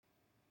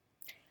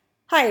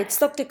Hi, it's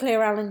Dr.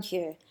 Claire Allen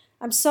here.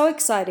 I'm so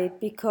excited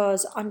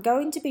because I'm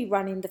going to be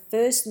running the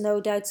first No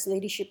Doubts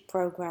Leadership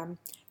Program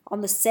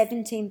on the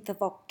 17th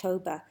of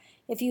October.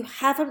 If you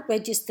haven't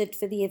registered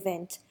for the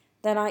event,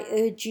 then I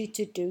urge you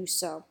to do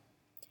so.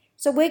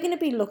 So we're going to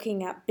be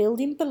looking at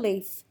building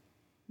belief,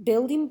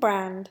 building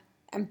brand,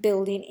 and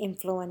building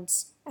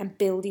influence and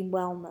building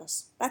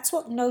wellness. That's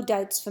what No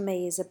Doubts for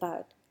me is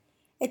about.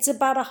 It's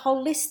about a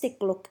holistic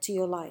look to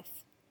your life.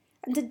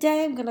 And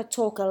today I'm going to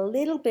talk a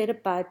little bit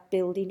about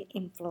building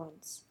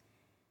influence.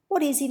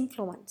 What is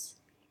influence?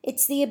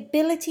 It's the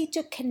ability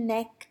to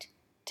connect,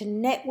 to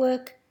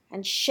network,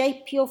 and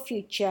shape your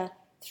future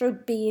through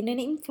being an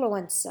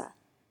influencer,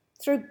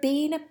 through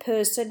being a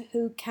person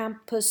who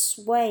can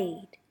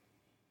persuade.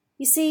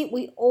 You see,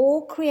 we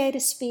all create a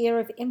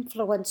sphere of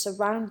influence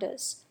around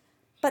us,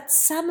 but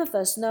some of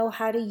us know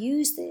how to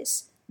use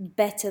this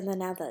better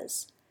than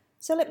others.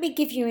 So let me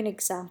give you an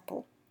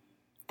example.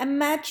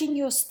 Imagine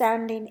you're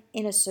standing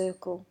in a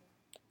circle.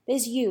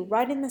 There's you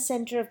right in the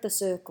center of the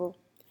circle.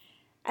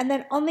 And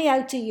then on the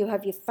outer, you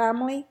have your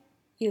family,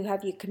 you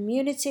have your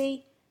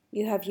community,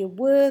 you have your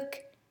work,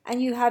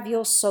 and you have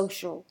your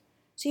social.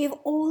 So you have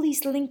all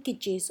these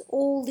linkages,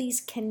 all these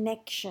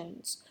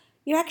connections.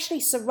 You're actually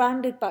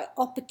surrounded by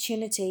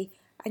opportunity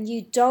and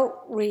you don't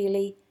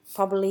really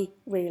probably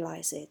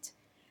realize it.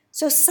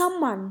 So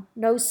someone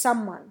knows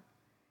someone.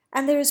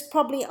 And there is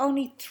probably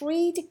only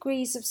 3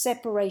 degrees of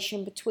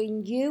separation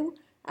between you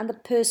and the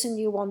person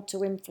you want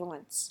to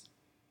influence.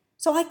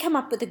 So I come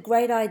up with a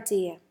great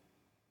idea,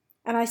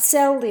 and I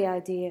sell the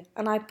idea,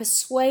 and I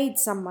persuade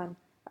someone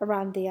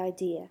around the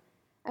idea.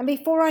 And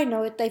before I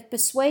know it, they've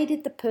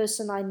persuaded the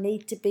person I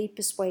need to be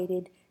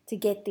persuaded to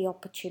get the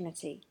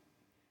opportunity.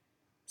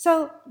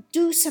 So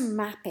do some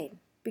mapping,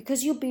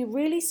 because you'll be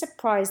really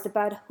surprised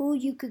about who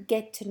you could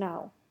get to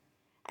know.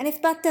 And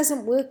if that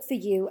doesn't work for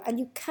you and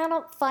you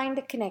cannot find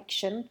a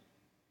connection,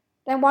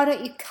 then why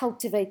don't you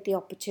cultivate the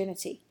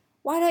opportunity?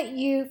 Why don't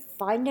you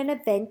find an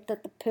event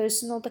that the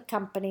person or the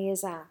company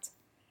is at?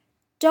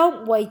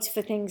 Don't wait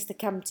for things to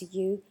come to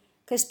you,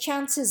 because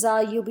chances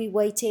are you'll be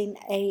waiting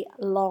a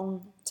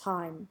long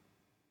time.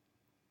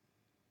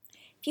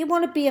 If you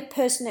want to be a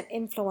person of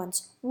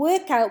influence,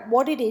 work out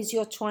what it is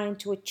you're trying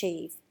to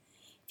achieve.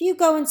 If you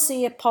go and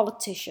see a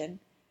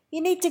politician,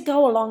 you need to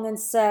go along and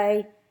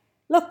say,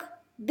 look,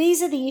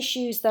 these are the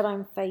issues that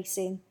I'm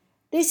facing.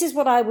 This is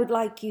what I would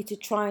like you to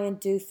try and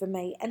do for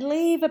me, and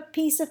leave a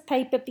piece of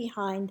paper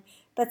behind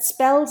that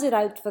spells it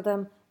out for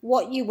them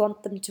what you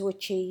want them to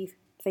achieve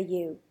for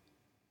you.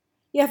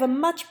 You have a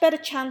much better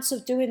chance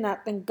of doing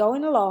that than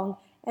going along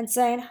and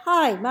saying,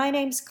 hi, my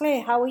name's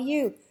Claire, how are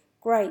you?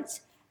 Great.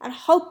 And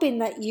hoping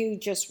that you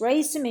just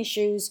raise some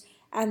issues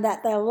and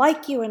that they'll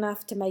like you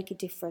enough to make a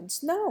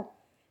difference. No.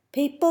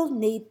 People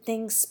need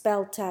things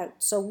spelt out,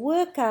 so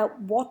work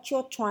out what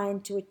you're trying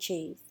to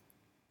achieve.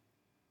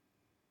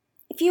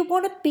 If you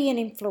want to be an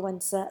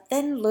influencer,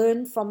 then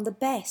learn from the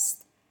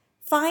best.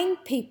 Find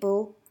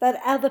people that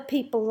other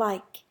people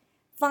like.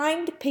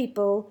 Find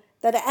people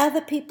that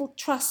other people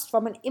trust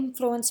from an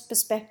influence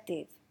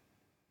perspective.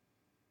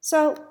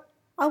 So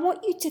I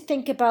want you to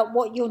think about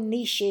what your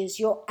niche is,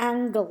 your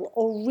angle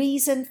or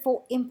reason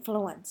for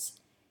influence.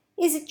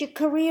 Is it your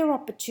career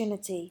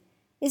opportunity?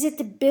 Is it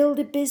to build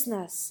a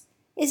business?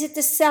 Is it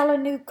to sell a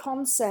new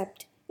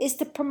concept? Is it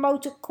to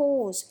promote a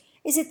cause?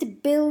 Is it to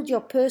build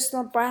your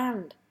personal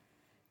brand?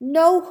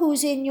 Know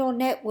who's in your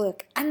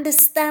network,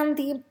 understand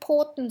the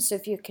importance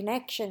of your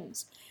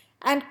connections,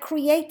 and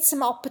create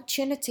some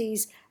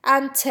opportunities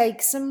and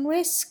take some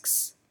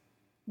risks.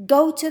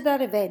 Go to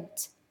that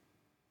event.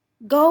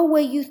 Go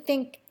where you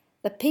think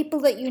the people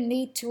that you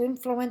need to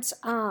influence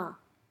are.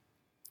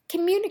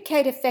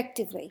 Communicate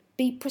effectively.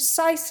 Be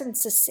precise and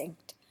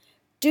succinct.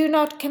 Do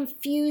not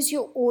confuse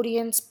your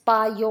audience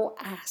by your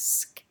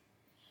ask.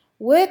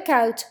 Work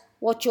out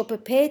what you're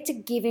prepared to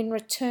give in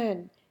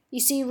return. You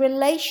see,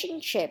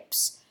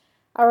 relationships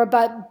are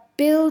about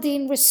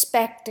building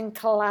respect and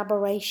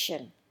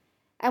collaboration.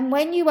 And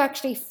when you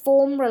actually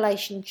form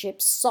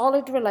relationships,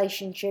 solid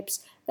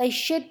relationships, they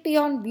should be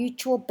on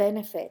mutual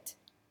benefit.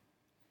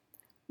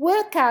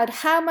 Work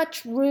out how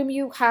much room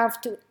you have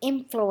to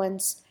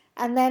influence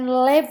and then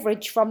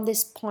leverage from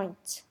this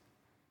point.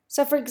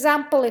 So for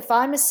example, if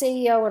I'm a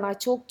CEO and I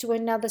talk to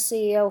another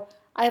CEO,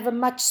 I have a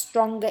much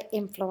stronger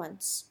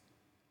influence.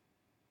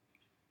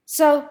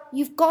 So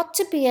you've got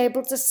to be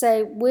able to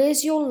say,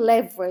 where's your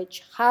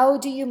leverage? How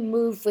do you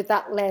move with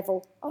that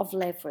level of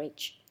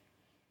leverage?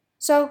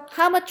 So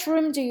how much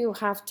room do you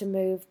have to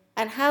move,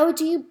 and how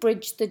do you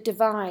bridge the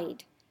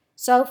divide?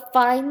 So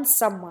find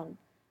someone.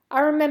 I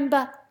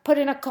remember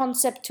putting a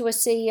concept to a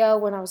CEO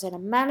when I was in a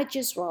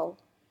manager's role,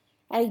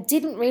 and he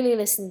didn't really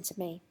listen to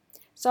me.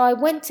 So I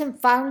went and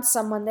found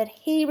someone that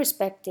he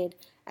respected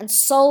and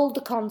sold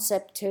the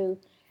concept to,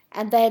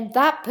 and then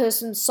that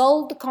person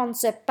sold the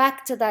concept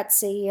back to that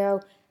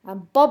CEO,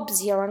 and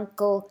Bob's your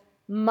uncle,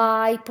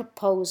 my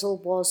proposal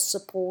was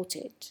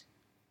supported.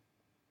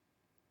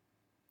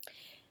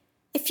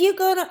 If you're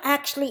going to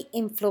actually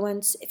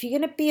influence, if you're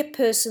going to be a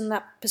person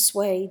that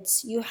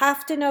persuades, you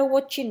have to know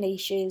what your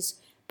niche is,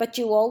 but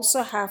you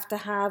also have to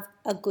have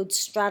a good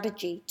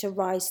strategy to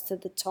rise to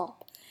the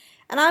top.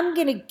 And I'm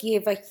going to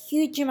give a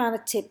huge amount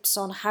of tips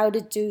on how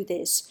to do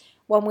this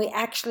when we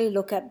actually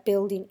look at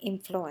building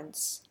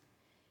influence.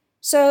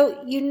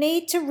 So you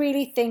need to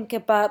really think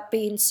about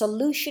being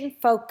solution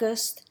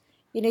focused,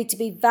 you need to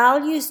be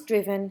values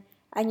driven,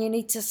 and you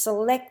need to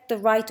select the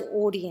right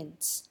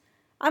audience.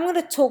 I'm going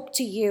to talk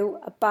to you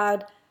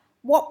about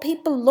what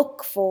people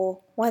look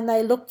for when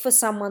they look for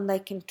someone they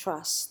can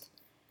trust.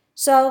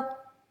 So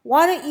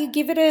why don't you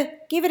give it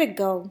a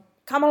go?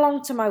 Come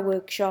along to my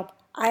workshop.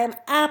 I am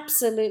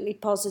absolutely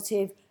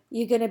positive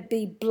you're going to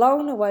be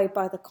blown away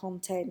by the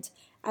content,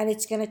 and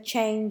it's going to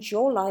change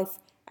your life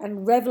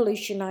and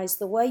revolutionize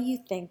the way you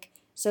think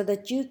so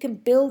that you can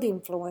build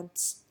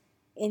influence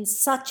in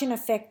such an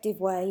effective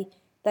way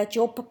that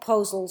your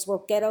proposals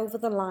will get over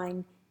the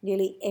line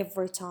nearly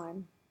every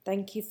time.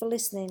 Thank you for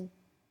listening.